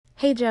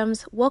Hey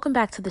Gems, welcome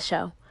back to the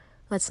show.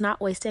 Let's not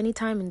waste any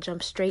time and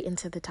jump straight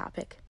into the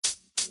topic.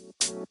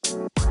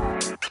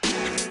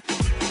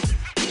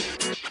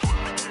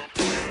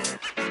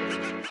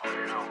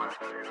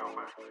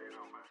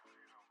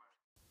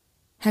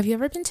 Have you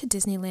ever been to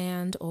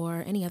Disneyland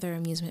or any other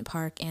amusement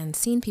park and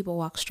seen people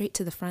walk straight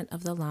to the front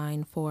of the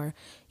line for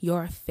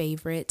your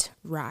favorite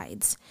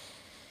rides?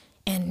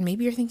 And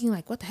maybe you're thinking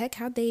like, what the heck,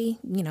 how'd they,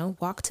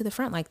 walk to the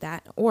front like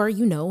that? Or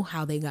you know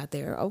how they got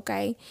there,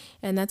 okay?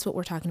 And that's what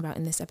we're talking about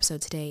in this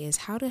episode today is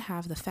how to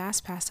have the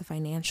fast pass to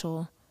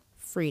financial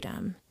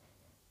freedom,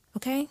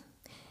 okay?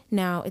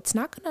 Now, it's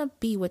not going to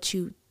be what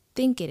you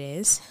think it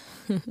is,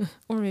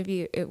 or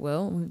maybe it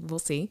will. We'll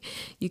see.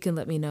 You can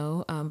let me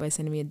know by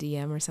sending me a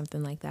DM or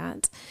something like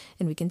that,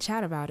 and we can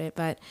chat about it.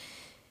 But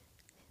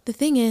the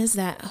thing is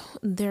that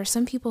there are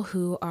some people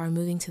who are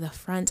moving to the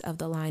front of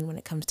the line when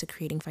it comes to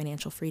creating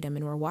financial freedom,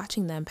 and we're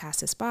watching them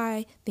pass us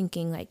by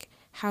thinking like,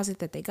 how's it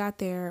that they got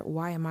there?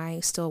 Why am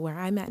I still where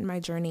I'm at in my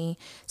journey?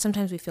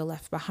 Sometimes we feel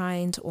left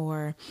behind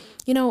or,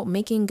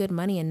 making good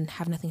money and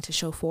have nothing to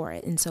show for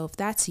it. And so if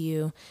that's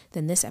you,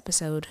 then this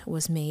episode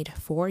was made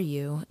for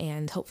you,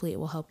 and hopefully it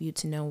will help you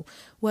to know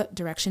what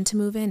direction to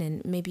move in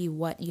and maybe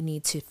what you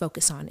need to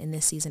focus on in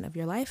this season of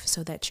your life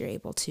so that you're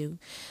able to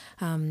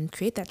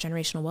create that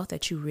generational wealth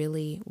that you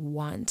really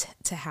want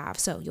to have.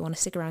 So you want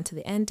to stick around to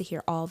the end to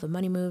hear all the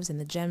money moves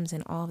and the gems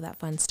and all of that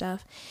fun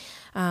stuff.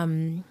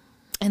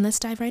 And let's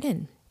dive right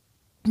in.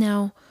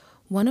 Now,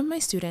 one of my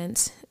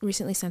students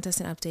recently sent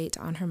us an update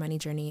on her money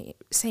journey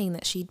saying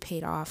that she'd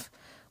paid off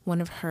one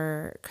of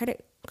her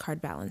credit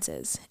card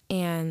balances.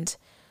 And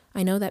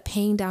I know that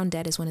paying down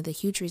debt is one of the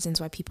huge reasons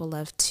why people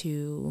love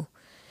to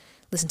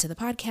listen to the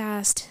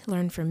podcast,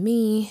 learn from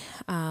me,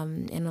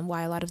 and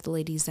why a lot of the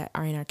ladies that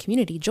are in our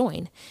community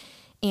join.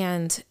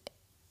 And,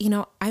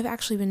 I've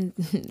actually been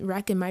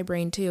racking my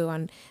brain too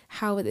on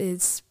how it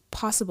is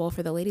possible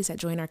for the ladies that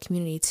join our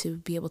community to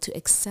be able to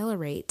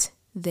accelerate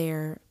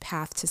their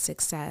path to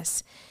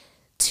success,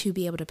 to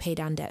be able to pay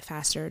down debt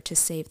faster, to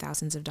save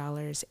thousands of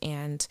dollars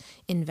and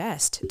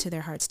invest to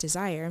their heart's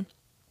desire.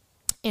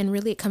 And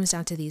really it comes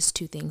down to these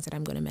two things that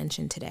I'm going to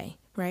mention today,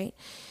 right?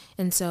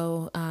 And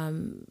so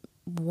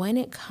when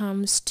it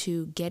comes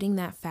to getting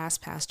that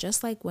fast pass,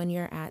 just like when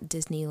you're at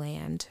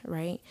Disneyland,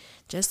 right?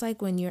 Just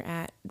like when you're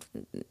at,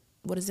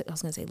 what is it? I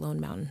was going to say Lone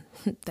Mountain.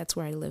 That's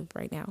where I live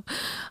right now.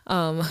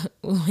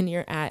 When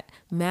you're at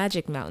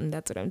Magic Mountain,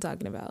 that's what I'm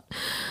talking about,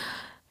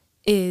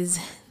 is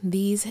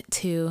these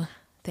two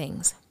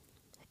things.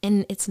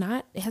 And it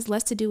has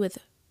less to do with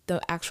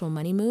the actual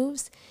money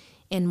moves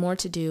and more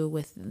to do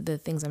with the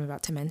things I'm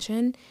about to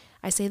mention.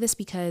 I say this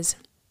because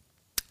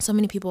so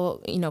many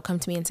people, come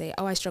to me and say,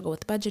 oh, I struggle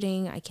with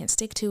budgeting. I can't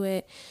stick to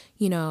it.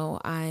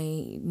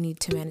 I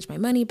need to manage my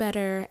money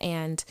better.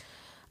 And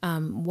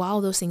while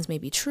those things may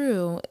be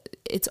true,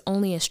 it's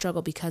only a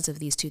struggle because of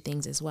these two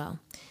things as well.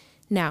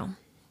 Now,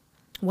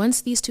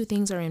 once these two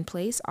things are in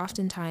place,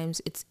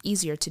 oftentimes it's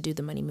easier to do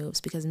the money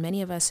moves because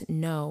many of us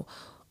know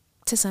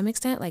to some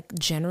extent, like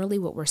generally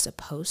what we're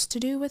supposed to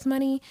do with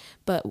money,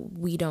 but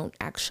we don't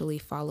actually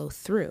follow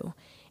through.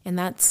 And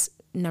that's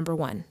number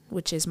one,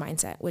 which is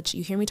mindset, which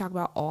you hear me talk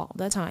about all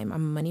the time.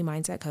 I'm a money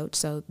mindset coach.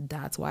 So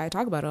that's why I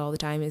talk about it all the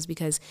time, is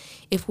because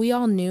if we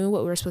all knew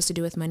what we were supposed to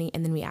do with money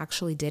and then we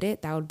actually did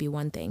it, that would be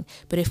one thing.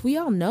 But if we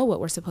all know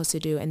what we're supposed to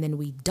do and then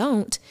we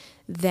don't,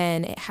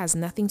 then it has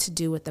nothing to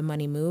do with the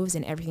money moves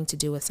and everything to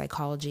do with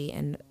psychology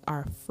and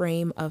our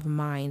frame of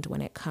mind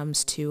when it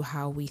comes to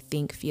how we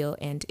think, feel,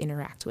 and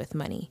interact with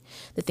money.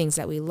 The things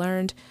that we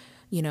learned,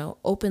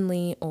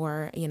 openly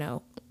or,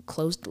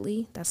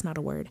 closedly, that's not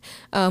a word,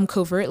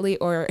 covertly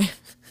or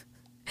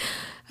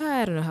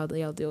I don't know how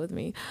y'all deal with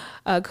me,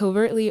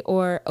 covertly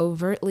or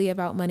overtly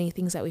about money,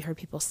 things that we heard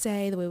people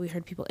say, the way we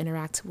heard people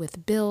interact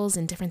with bills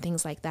and different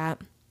things like that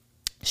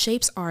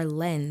shapes our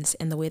lens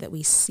and the way that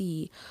we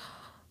see,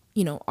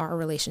 our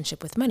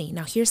relationship with money.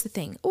 Now, here's the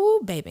thing.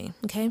 Oh, baby.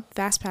 Okay.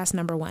 Fast pass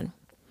number one.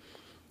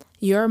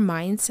 Your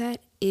mindset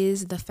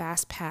is the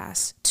fast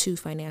pass to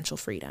financial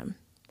freedom.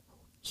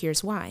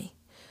 Here's why.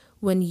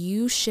 When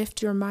you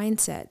shift your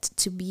mindset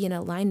to be in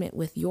alignment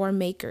with your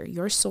maker,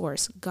 your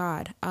source,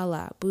 God,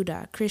 Allah,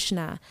 Buddha,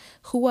 Krishna,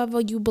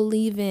 whoever you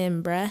believe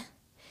in, bruh,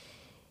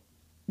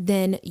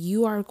 then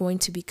you are going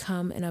to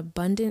become an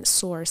abundant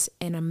source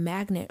and a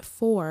magnet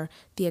for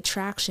the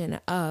attraction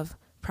of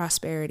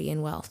prosperity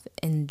and wealth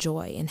and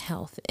joy and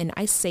health. And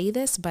I say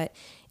this, but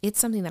it's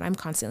something that I'm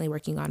constantly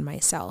working on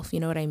myself. You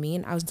know what I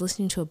mean? I was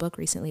listening to a book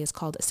recently. It's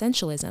called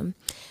Essentialism.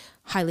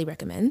 Highly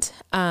recommend.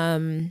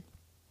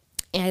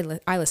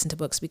 And I listen to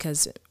books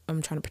because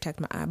I'm trying to protect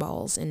my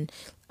eyeballs, and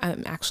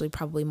I'm actually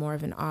probably more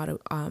of an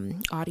audio. I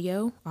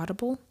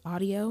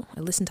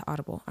listen to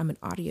Audible. I'm an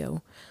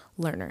audio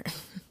learner.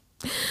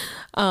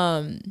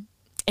 And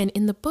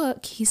in the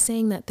book, he's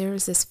saying that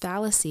there's this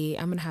fallacy.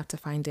 I'm going to have to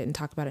find it and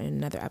talk about it in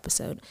another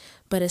episode.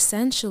 But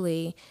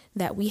essentially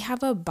that we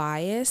have a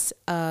bias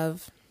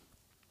of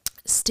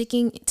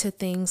sticking to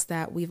things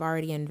that we've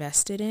already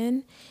invested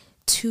in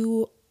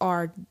to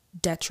our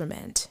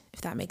detriment,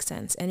 if that makes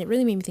sense. And it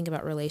really made me think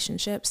about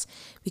relationships,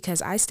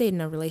 because I stayed in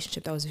a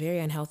relationship that was very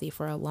unhealthy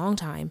for a long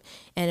time.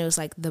 And it was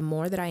like, the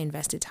more that I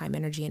invested time,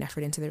 energy, and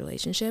effort into the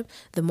relationship,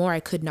 the more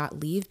I could not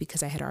leave,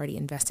 because I had already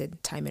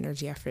invested time,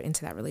 energy, effort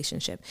into that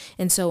relationship.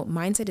 And so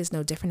mindset is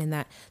no different in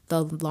that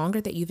the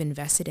longer that you've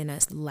invested in a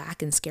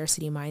lack and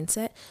scarcity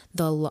mindset,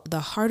 the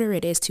harder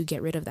it is to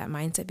get rid of that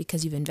mindset,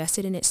 because you've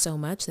invested in it so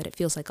much that it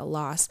feels like a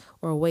loss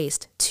or a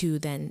waste to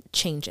then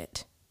change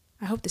it.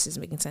 I hope this is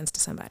making sense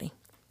to somebody.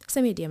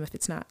 Send me a DM if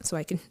it's not, so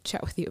I can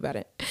chat with you about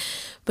it.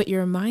 But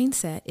your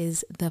mindset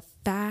is the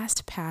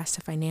fast path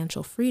to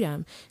financial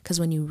freedom, because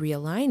when you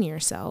realign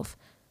yourself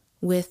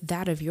with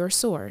that of your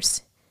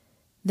source,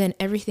 then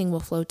everything will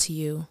flow to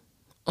you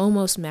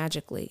almost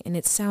magically. And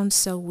it sounds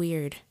so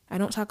weird. I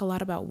don't talk a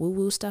lot about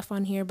woo-woo stuff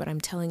on here, but I'm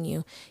telling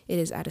you, it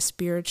is at a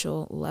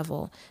spiritual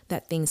level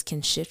that things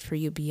can shift for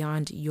you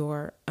beyond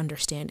your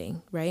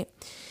understanding, right?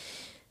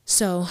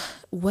 So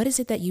what is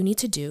it that you need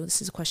to do?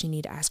 This is a question you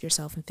need to ask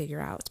yourself and figure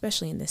out,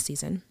 especially in this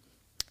season,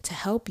 to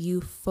help you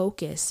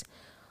focus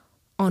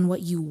on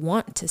what you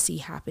want to see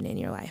happen in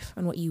your life,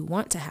 on what you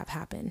want to have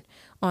happen,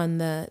 on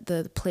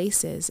the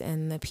places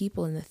and the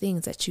people and the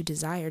things that you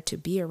desire to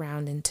be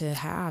around and to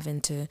have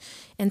and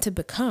to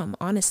become,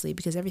 honestly,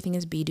 because everything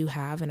is be, do,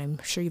 have. And I'm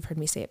sure you've heard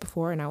me say it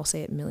before, and I will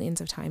say it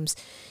millions of times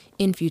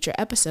in future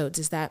episodes,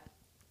 is that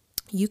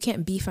you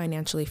can't be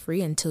financially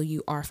free until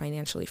you are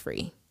financially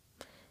free.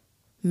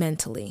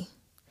 Mentally.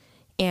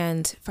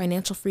 And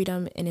financial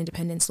freedom and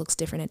independence looks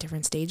different at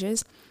different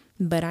stages.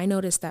 But I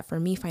noticed that for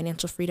me,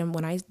 financial freedom,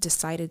 when I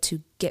decided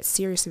to get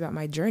serious about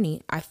my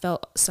journey, I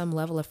felt some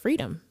level of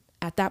freedom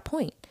at that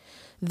point,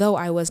 though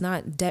I was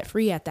not debt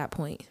free at that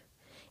point.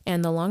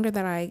 And the longer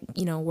that I,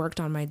 worked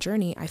on my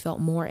journey, I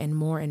felt more and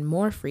more and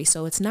more free.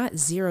 So it's not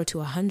 0 to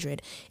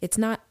 100. It's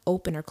not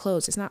open or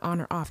closed. It's not on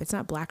or off. It's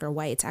not black or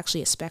white. It's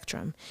actually a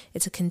spectrum.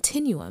 It's a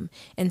continuum.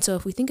 And so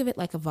if we think of it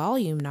like a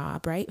volume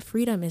knob, right?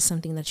 Freedom is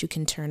something that you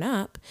can turn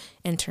up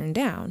and turn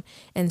down.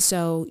 And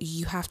so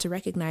you have to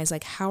recognize,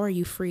 like, how are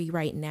you free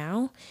right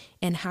now?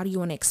 And how do you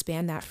want to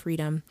expand that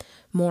freedom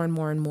more and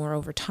more and more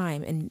over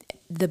time? And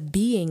the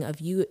being of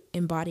you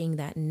embodying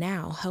that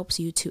now helps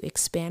you to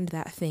expand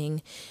that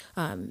thing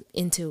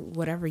into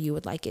whatever you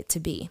would like it to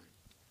be.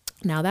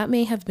 Now, that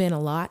may have been a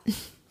lot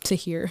to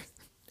hear,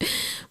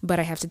 but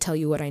I have to tell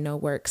you what I know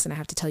works, and I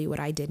have to tell you what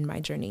I did in my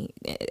journey.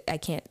 I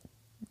can't,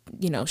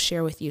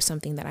 share with you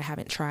something that I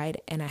haven't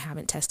tried and I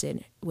haven't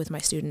tested with my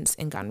students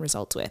and gotten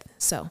results with.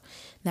 So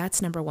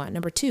that's number one.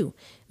 Number two,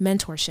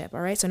 mentorship.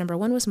 All right. So number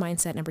one was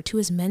mindset. Number two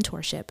is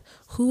mentorship.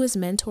 Who is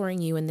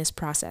mentoring you in this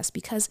process?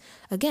 Because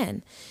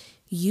again,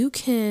 you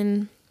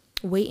can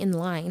wait in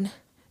line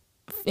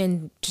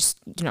and just,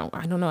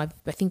 I don't know.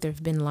 I think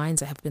there've been lines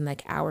that have been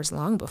like hours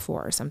long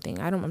before or something.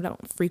 I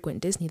don't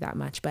frequent Disney that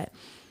much, but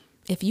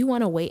if you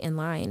want to wait in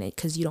line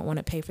because you don't want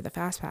to pay for the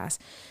fast pass,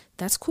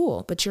 that's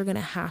cool, but you're going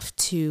to have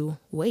to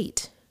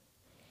wait.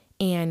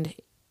 And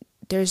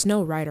there's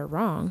no right or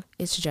wrong.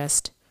 It's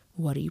just,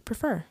 what do you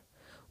prefer?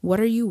 What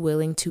are you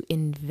willing to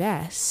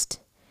invest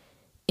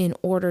in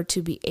order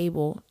to be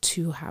able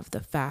to have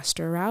the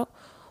faster route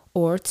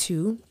or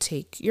to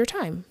take your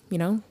time,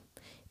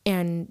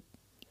 And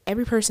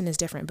every person is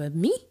different, but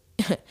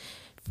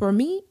for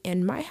me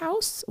in my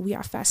house, we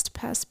are fast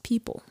pass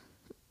people.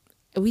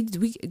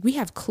 We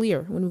have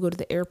clear when we go to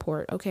the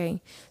airport,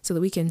 okay, so that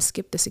we can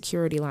skip the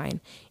security line.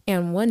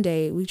 And one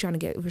day we're trying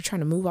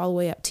to move all the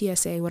way up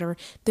TSA, whatever.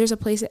 There's a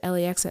place at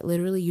LAX that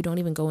literally you don't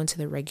even go into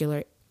the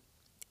regular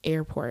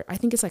airport. I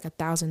think it's like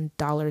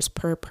 $1,000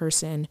 per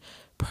person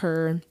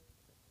per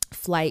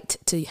flight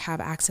to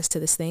have access to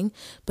this thing,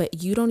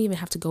 but you don't even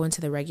have to go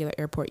into the regular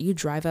airport. You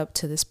drive up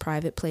to this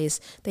private place.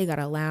 They got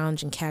a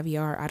lounge and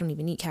caviar. I don't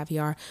even eat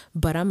caviar,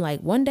 but I'm like,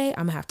 one day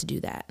I'm gonna have to do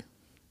that.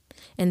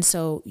 And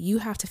so you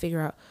have to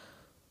figure out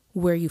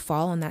where you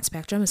fall on that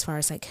spectrum as far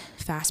as like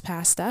fast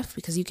pass stuff,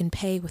 because you can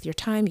pay with your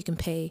time, you can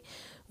pay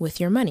with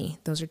your money.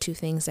 Those are two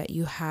things that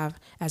you have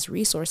as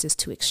resources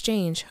to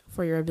exchange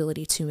for your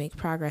ability to make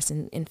progress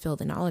and fill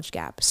the knowledge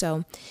gap.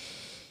 So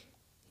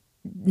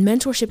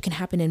mentorship can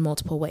happen in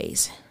multiple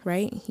ways,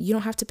 right? You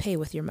don't have to pay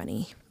with your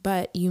money,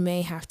 but you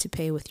may have to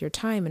pay with your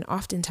time. And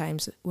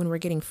oftentimes when we're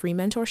getting free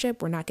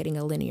mentorship, we're not getting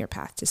a linear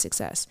path to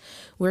success.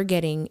 We're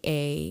getting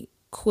a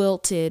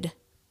quilted,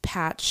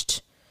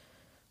 patched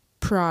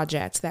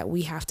project that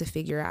we have to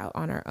figure out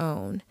on our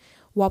own.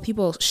 While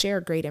people share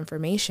great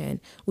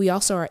information, we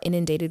also are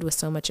inundated with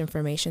so much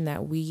information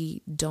that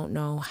we don't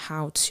know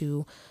how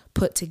to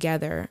put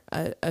together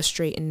a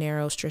straight and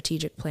narrow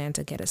strategic plan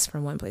to get us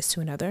from one place to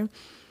another,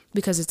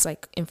 because it's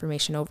like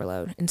information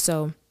overload. And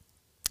so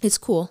it's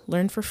cool,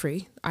 learn for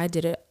free. I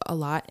did it a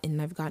lot and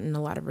I've gotten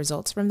a lot of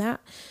results from that.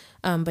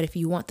 But if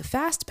you want the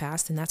fast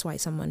pass, then that's why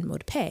someone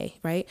would pay,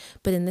 right?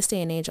 But in this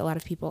day and age, a lot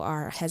of people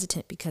are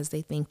hesitant because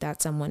they think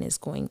that someone is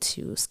going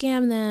to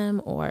scam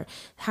them, or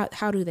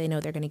how do they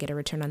know they're going to get a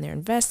return on their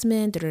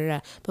investment?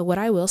 But what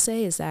I will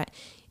say is that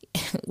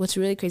what's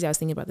really crazy, I was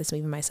thinking about this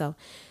even myself,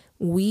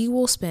 we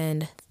will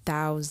spend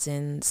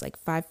thousands, like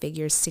 5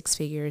 figures, 6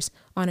 figures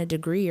on a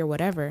degree or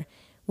whatever,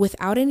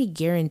 without any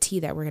guarantee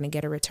that we're going to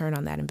get a return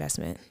on that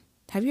investment.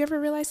 Have you ever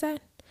realized that?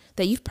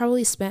 That you've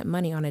probably spent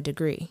money on a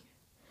degree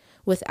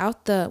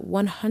without the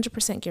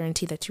 100%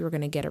 guarantee that you were going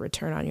to get a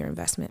return on your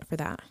investment for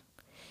that.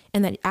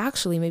 And that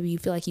actually maybe you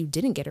feel like you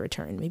didn't get a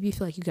return. Maybe you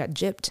feel like you got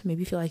gypped. Maybe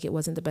you feel like it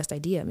wasn't the best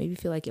idea. Maybe you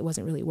feel like it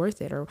wasn't really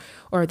worth it,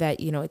 or that,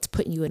 it's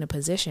putting you in a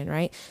position,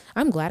 right?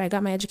 I'm glad I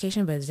got my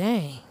education, but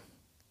dang,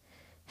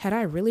 had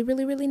I really,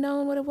 really, really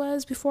known what it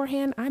was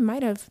beforehand, I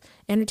might have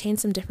entertained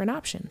some different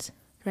options,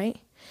 right?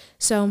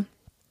 So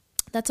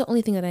that's the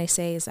only thing that I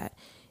say is that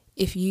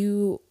if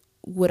you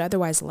would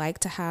otherwise like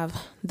to have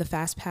the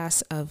fast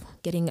pass of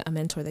getting a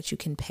mentor that you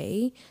can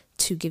pay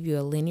to give you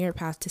a linear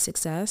path to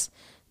success,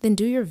 then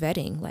do your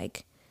vetting.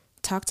 Like,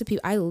 talk to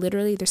people.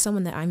 There's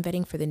someone that I'm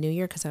vetting for the new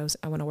year because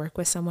I want to work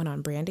with someone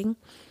on branding.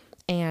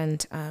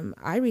 And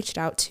I reached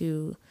out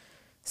to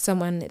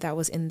someone that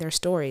was in their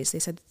stories. They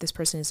said that this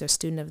person is a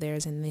student of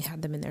theirs and they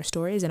had them in their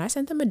stories. And I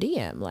sent them a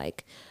DM.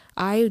 Like,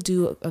 I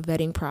do a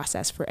vetting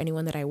process for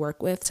anyone that I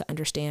work with to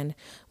understand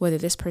whether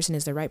this person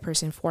is the right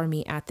person for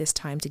me at this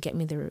time to get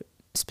me the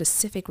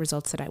specific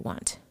results that I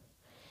want.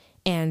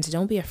 And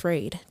don't be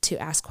afraid to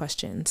ask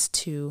questions,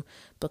 to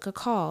book a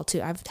call.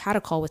 I've had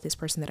a call with this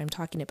person that I'm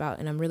talking about,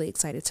 and I'm really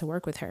excited to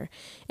work with her.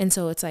 And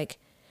so it's like,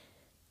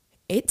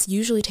 it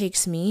usually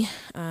takes me,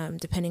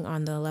 depending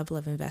on the level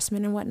of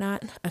investment and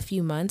whatnot, a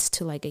few months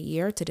to like a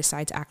year to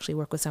decide to actually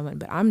work with someone.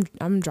 But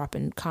I'm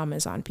dropping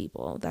commas on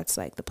people. That's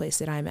like the place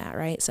that I'm at,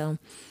 right? So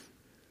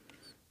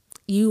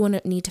you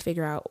need to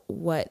figure out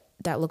what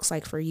that looks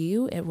like for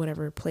you at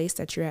whatever place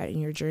that you're at in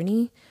your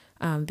journey,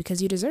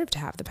 because you deserve to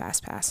have the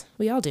pass.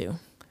 We all do,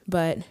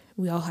 but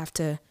we all have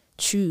to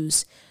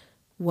choose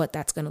what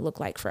that's going to look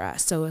like for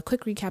us. So a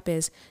quick recap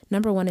is,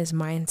 number one is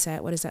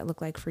mindset. What does that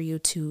look like for you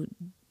to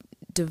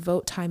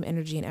devote time,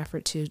 energy, and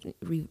effort to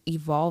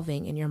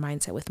evolving in your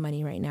mindset with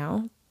money right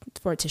now,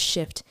 for it to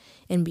shift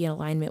and be in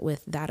alignment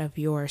with that of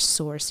your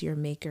source, your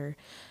maker,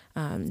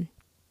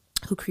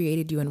 who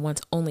created you and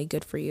wants only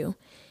good for you.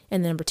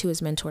 And then number two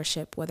is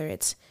mentorship, whether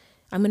it's,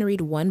 I'm going to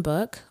read one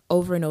book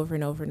over and over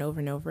and over and over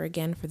and over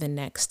again for the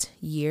next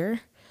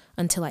year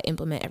until I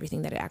implement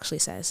everything that it actually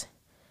says.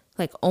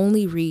 Like,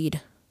 only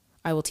read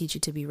I Will Teach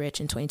You to Be Rich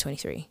in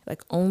 2023.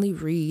 Like, only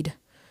read,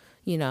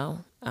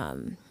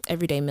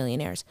 Everyday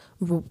Millionaires.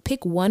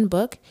 Pick one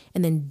book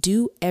and then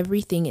do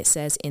everything it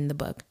says in the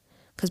book.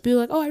 Because people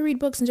are like, oh, I read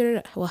books and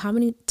da-da-da. Well, how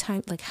many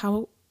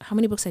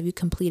books have you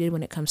completed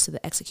when it comes to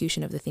the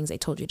execution of the things I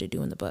told you to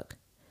do in the book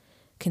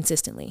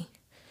consistently?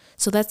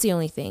 So that's the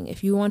only thing.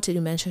 If you want to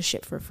do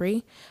mentorship for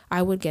free,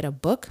 I would get a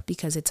book,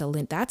 because that's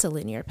a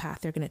linear path.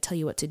 They're going to tell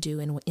you what to do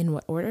and in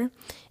what order.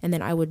 And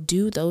then I would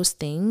do those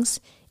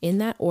things in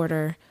that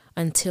order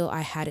until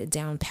I had it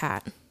down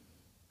pat.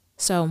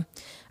 So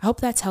I hope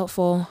that's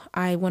helpful.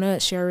 I want to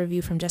share a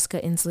review from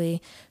Jessica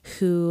Inslee,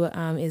 who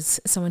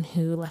is someone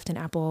who left an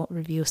Apple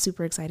review.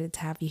 Super excited to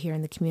have you here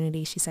in the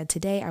community. She said,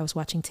 today I was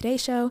watching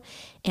Today's Show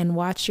and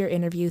watched your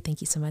interview. Thank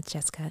you so much,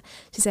 Jessica.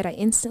 She said, I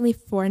instantly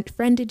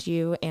friended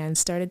you and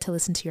started to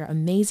listen to your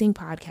amazing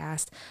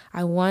podcast.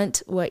 I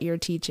want what you're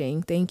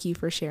teaching. Thank you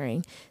for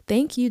sharing.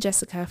 Thank you,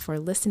 Jessica, for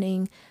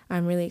listening.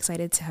 I'm really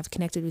excited to have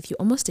connected with you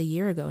almost a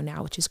year ago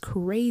now, which is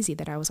crazy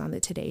that I was on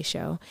the Today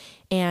Show.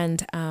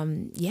 And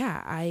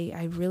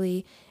I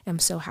really am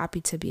so happy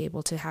to be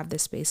able to have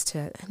this space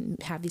to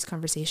have these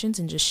conversations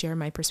and just share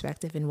my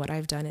perspective and what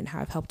I've done and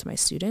how I've helped my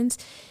students.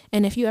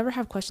 And if you ever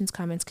have questions,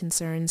 comments,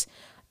 concerns,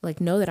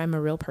 know that I'm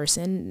a real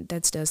person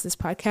that does this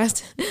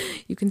podcast.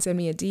 You can send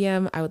me a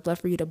DM. I would love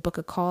for you to book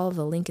a call.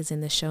 The link is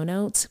in the show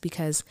notes,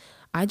 because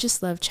I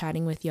just love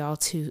chatting with y'all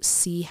to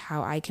see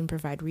how I can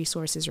provide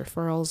resources,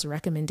 referrals,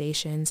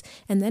 recommendations.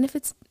 And then if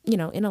it's, in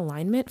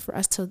alignment, for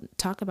us to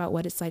talk about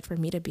what it's like for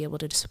me to be able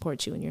to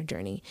support you in your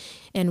journey.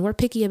 And we're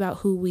picky about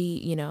who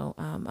we,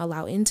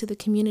 allow into the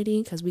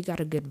community, because we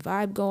got a good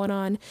vibe going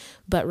on.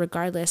 But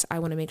regardless, I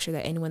want to make sure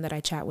that anyone that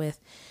I chat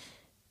with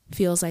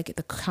feels like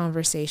the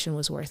conversation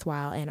was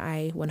worthwhile. And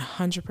I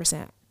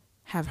 100%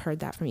 have heard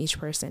that from each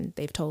person.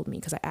 They've told me,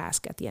 because I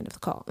ask at the end of the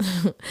call.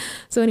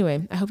 So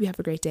anyway, I hope you have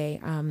a great day.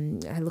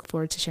 I look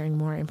forward to sharing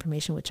more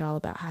information with y'all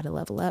about how to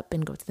level up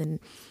and go to the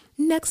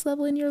next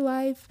level in your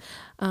life.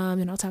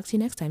 And I'll talk to you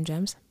next time,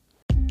 Gems.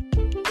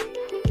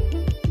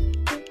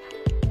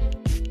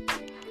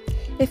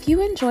 If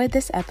you enjoyed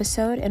this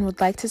episode and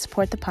would like to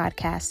support the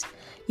podcast,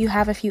 you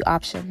have a few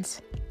options.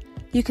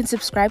 You can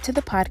subscribe to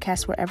the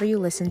podcast wherever you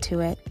listen to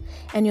it,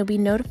 and you'll be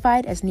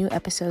notified as new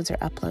episodes are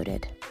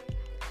uploaded.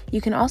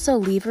 You can also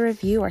leave a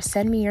review or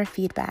send me your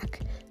feedback.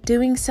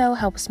 Doing so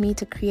helps me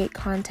to create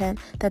content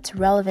that's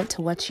relevant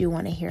to what you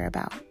want to hear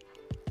about.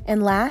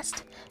 And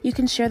last, you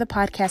can share the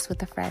podcast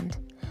with a friend.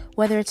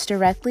 Whether it's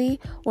directly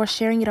or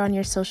sharing it on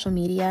your social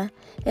media,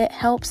 it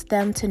helps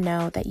them to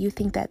know that you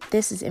think that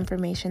this is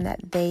information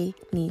that they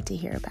need to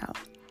hear about.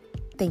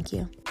 Thank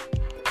you.